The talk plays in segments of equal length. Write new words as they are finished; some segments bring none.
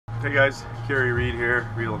Hey guys, Kerry Reed here,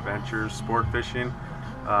 Reel Adventures Sportfishing.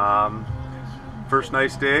 First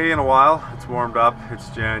nice day in a while. It's warmed up. It's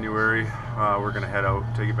January. We're gonna head out,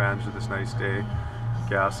 take advantage of this nice day,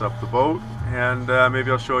 gas up the boat, and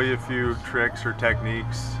maybe I'll show you a few tricks or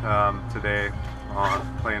techniques today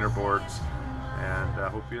on planer boards, and I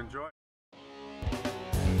hope you enjoy.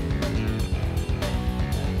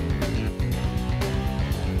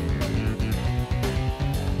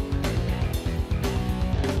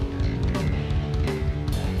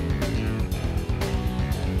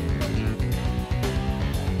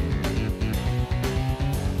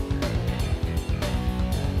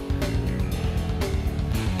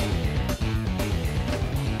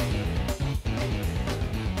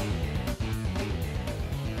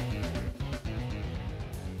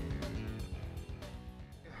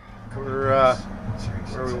 We're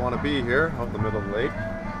where we want to be here, out in the middle of the lake,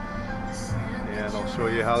 and I'll show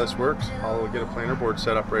you how this works. I'll get a planer board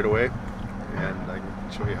set up right away, and I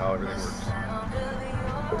can show you how everything works.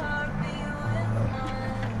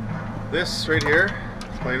 This right here is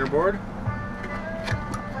a planer board,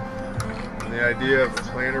 and the idea of the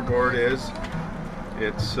planer board is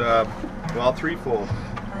it's well, threefold.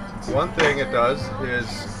 One thing it does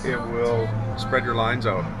is it will spread your lines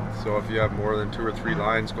out. So if you have more than 2 or 3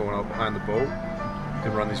 lines going out behind the boat, you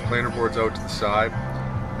can run these planer boards out to the side,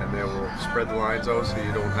 and they will spread the lines out so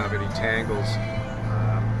you don't have any tangles.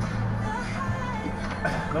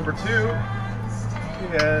 Number 2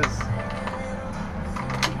 is,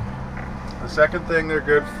 the second thing they're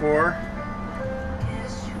good for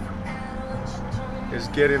is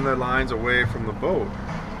getting the lines away from the boat.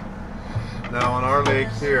 Now on our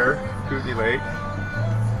lake here, Kootenai Lake,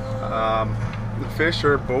 the fish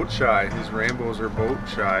are boat shy. These rainbows are boat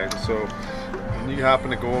shy, so when you happen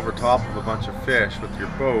to go over top of a bunch of fish with your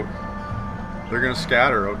boat, they're going to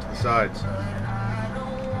scatter out to the sides.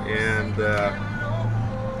 And the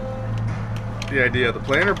idea of the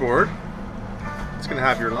planer board, it's going to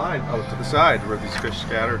have your line out to the side where these fish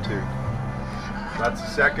scatter to. That's the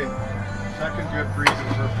second good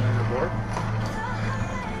reason for a planer board.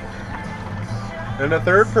 And the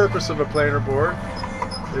third purpose of a planer board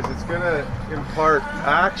is it's going to impart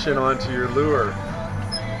action onto your lure.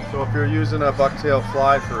 So if you're using a bucktail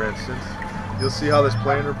fly, for instance, you'll see how this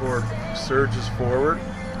planer board surges forward,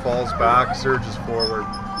 falls back, surges forward.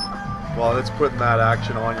 Well, it's putting that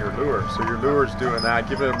action on your lure. So your lure's doing that,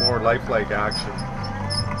 giving it more lifelike action.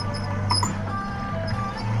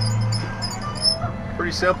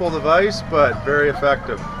 Pretty simple device, but very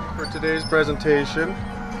effective. For today's presentation,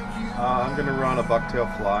 I'm going to run a bucktail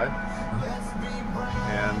fly.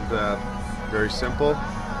 And very simple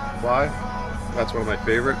fly. That's one of my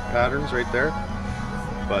favorite patterns right there.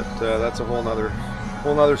 But that's a whole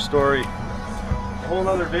nother story, a whole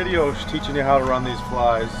nother video teaching you how to run these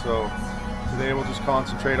flies. So today we'll just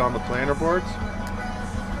concentrate on the planer boards.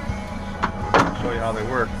 I'll show you how they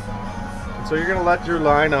work. And so you're going to let your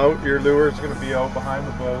line out. Your lure is going to be out behind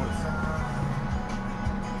the boat,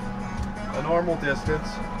 a normal distance,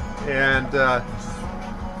 and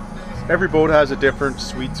every boat has a different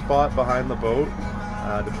sweet spot behind the boat.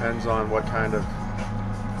 Depends on what kind of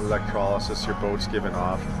electrolysis your boat's giving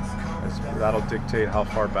off. That'll dictate how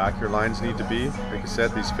far back your lines need to be. Like I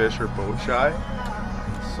said, these fish are boat shy.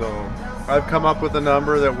 So I've come up with a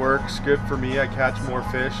number that works good for me. I catch more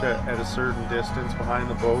fish at a certain distance behind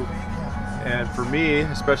the boat. And for me,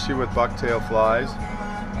 especially with bucktail flies,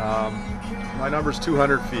 my number's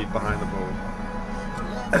 200 feet behind the boat.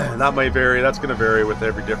 That may vary, that's going to vary with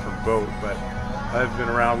every different boat, but I've been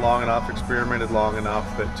around long enough, experimented long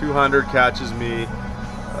enough that 200 catches me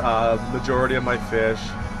majority of my fish,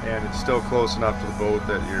 and it's still close enough to the boat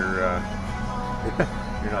that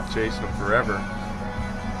you're not chasing them forever.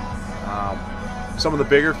 Some of the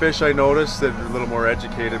bigger fish I noticed that are a little more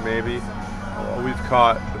educated maybe, we've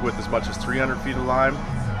caught with as much as 300 feet of line,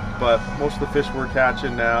 but most of the fish we're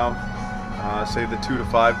catching now, say the 2 to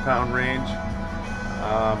 5 pound range,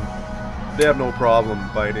 they have no problem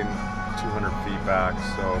biting 200 feet back,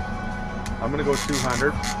 so I'm gonna go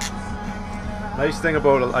 200. Nice thing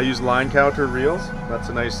about I use line counter reels. That's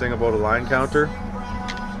a nice thing about a line counter,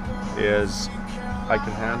 is I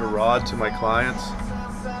can hand a rod to my clients,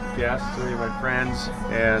 guests, any of my friends,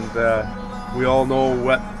 and we all know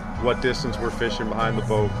what distance we're fishing behind the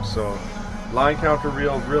boat. So line counter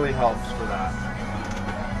reel really helps for that.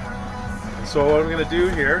 And so what I'm gonna do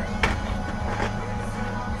here,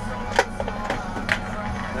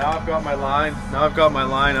 now I've got my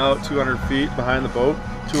line out 200 feet behind the boat,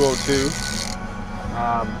 202.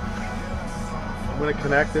 I'm going to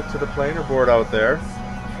connect it to the planer board out there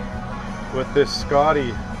with this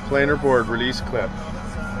Scotty planer board release clip.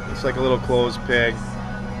 It's like a little closed peg.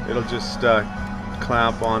 It'll just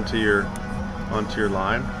clamp onto your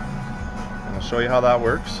line. And I'll show you how that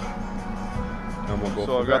works. And we'll go.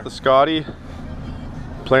 So I've got the Scotty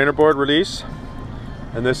planer board release,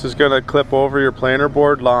 and this is going to clip over your planer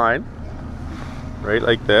board line, right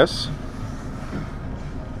like this.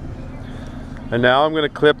 And now I'm going to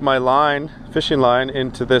clip my line, fishing line,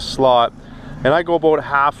 into this slot. And I go about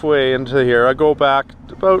halfway into here. I go back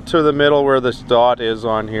about to the middle where this dot is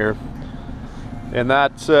on here. And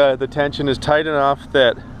that's, the tension is tight enough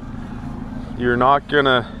that you're not going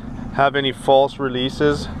to have any false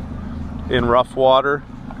releases in rough water.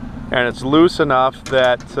 And it's loose enough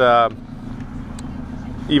that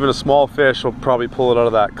even a small fish will probably pull it out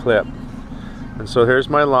of that clip. And so here's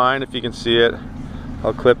my line, if you can see it.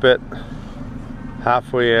 I'll clip it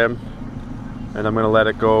halfway in, and I'm going to let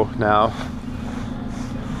it go now.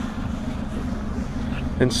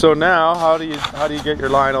 And so now, how do you get your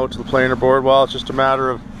line out to the planer board? Well, it's just a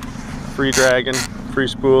matter of free dragging, free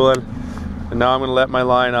spooling, and now I'm going to let my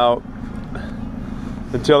line out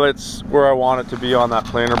until it's where I want it to be on that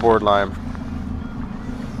planer board line.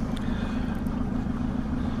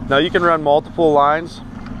 Now you can run multiple lines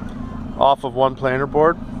off of one planer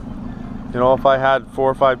board. You know, if I had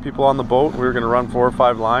 4 or 5 people on the boat, we were going to run 4 or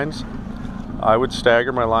 5 lines, I would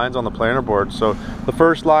stagger my lines on the planer board. So the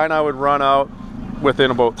first line I would run out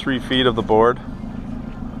within about 3 feet of the board,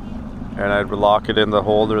 and I'd lock it in the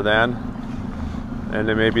holder then. And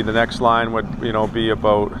then maybe the next line would, you know, be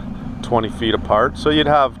about 20 feet apart. So you'd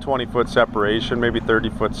have 20-foot separation, maybe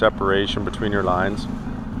 30-foot separation between your lines.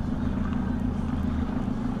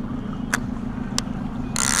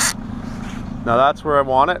 Now that's where I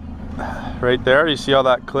want it. Right there, you see how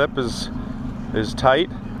that clip is tight.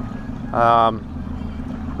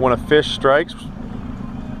 When a fish strikes,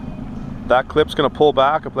 that clip's going to pull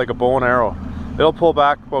back up like a bow and arrow. It'll pull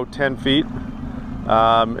back about 10 feet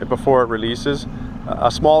before it releases.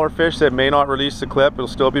 A smaller fish that may not release the clip, it'll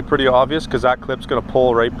still be pretty obvious because that clip's going to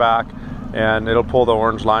pull right back, and it'll pull the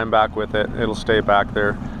orange line back with it. It'll stay back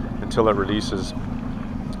there until it releases.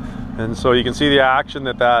 And so you can see the action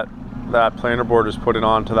that planer board is putting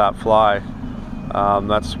onto that fly.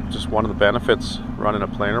 That's just one of the benefits running a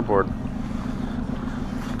planer board.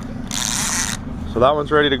 So that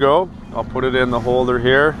one's ready to go. I'll put it in the holder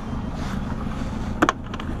here.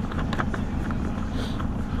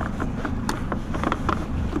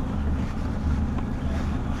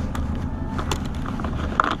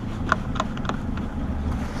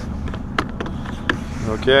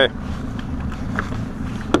 Okay.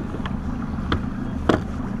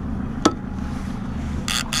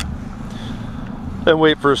 And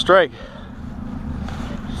wait for a strike.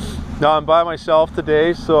 Now I'm by myself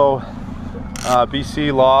today, so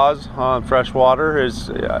BC laws on freshwater is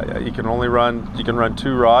you can run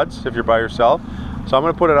 2 rods if you're by yourself. So I'm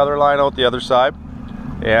going to put another line out the other side,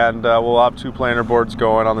 and we'll have 2 planer boards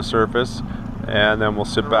going on the surface, and then we'll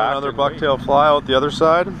sit back. Another bucktail fly out the other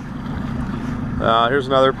side. Here's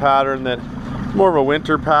another pattern that's more of a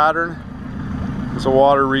winter pattern. So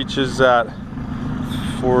water reaches at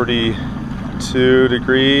 42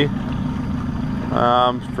 degree.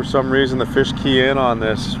 For some reason the fish key in on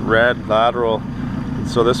this red lateral, and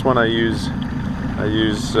so this one I use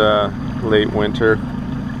late winter,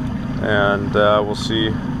 and we'll see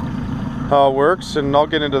how it works, and I'll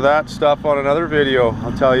get into that stuff on another video.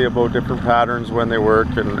 I'll tell you about different patterns when they work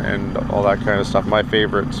and all that kind of stuff, my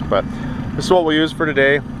favorites. But this is what we'll use for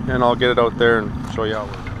today, and I'll get it out there and show you how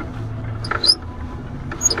it works.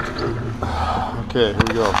 Okay, here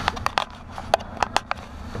we go.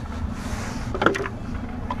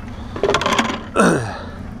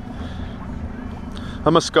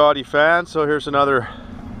 I'm a Scotty fan, so here's another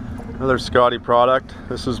Scotty product.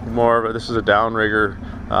 This is a downrigger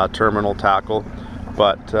terminal tackle,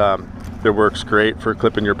 but it works great for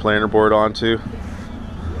clipping your planer board onto.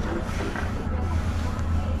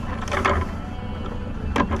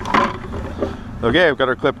 Okay, I've got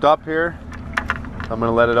her clipped up here. I'm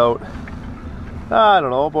gonna let it out, I don't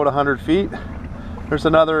know, about 100 feet. There's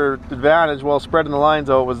another advantage, well, spreading the lines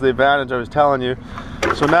out was the advantage I was telling you.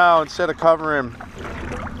 So now, instead of covering,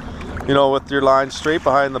 you know, with your line straight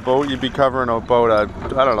behind the boat, you'd be covering about a,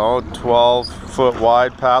 I don't know, 12-foot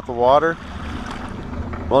wide path of water.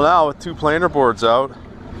 Well, now with 2 planer boards out,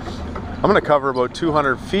 I'm gonna cover about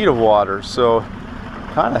 200 feet of water, so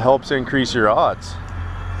kind of helps increase your odds.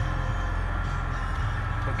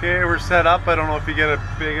 Okay, we're set up. I don't know if you get a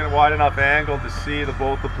big and wide enough angle to see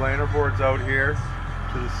both the planer boards out here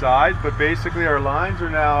to the side, but basically our lines are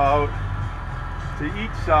now out to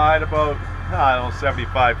each side about, I don't know,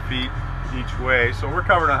 75 feet. each way. So we're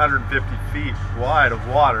covering 150 feet wide of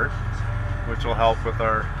water, which will help with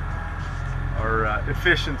our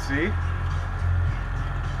efficiency.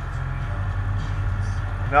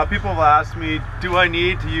 Now people have asked me, do I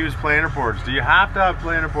need to use planer boards? Do you have to have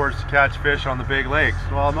planer boards to catch fish on the big lakes?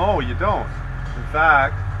 Well, no, you don't. In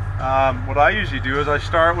fact, what I usually do is I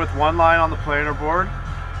start with one line on the planer board,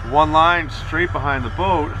 one line straight behind the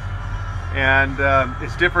boat, and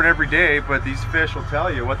it's different every day, but these fish will tell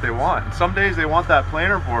you what they want. And some days they want that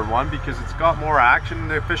planer board one because it's got more action and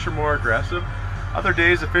the fish are more aggressive. Other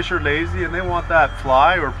days the fish are lazy and they want that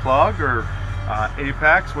fly or plug or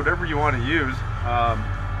apex, whatever you want to use,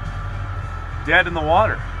 dead in the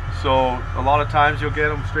water. So a lot of times you'll get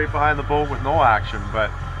them straight behind the boat with no action,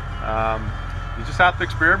 but you just have to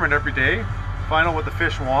experiment every day, find out what the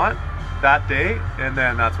fish want that day, and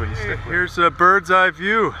then that's what you stick with. Here's a bird's eye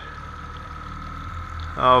view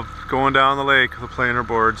of going down the lake with the planer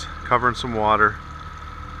boards, covering some water.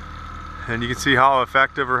 And you can see how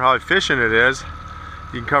effective or how efficient it is.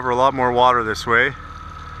 You can cover a lot more water this way.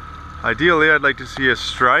 Ideally, I'd like to see a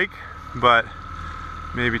strike, but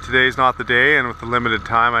maybe today's not the day, and with the limited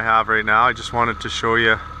time I have right now, I just wanted to show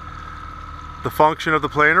you the function of the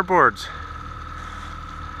planer boards.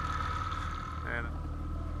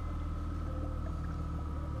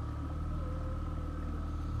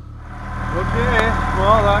 Okay,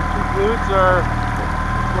 well, that concludes our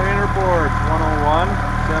planer boards 101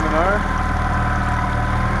 seminar.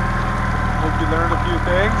 Hope you learned a few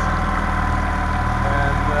things,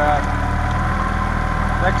 and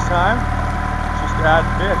next time, just add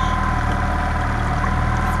fish.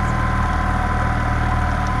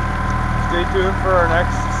 Stay tuned for our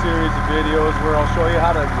next series of videos where I'll show you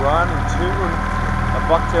how to run and tune a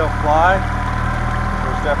bucktail fly.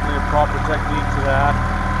 There's definitely a proper technique to that.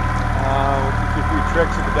 We'll teach you a few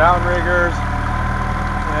tricks of the downriggers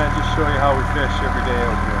and just show you how we fish every day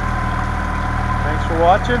out here. Thanks for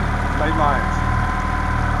watching. Light lines.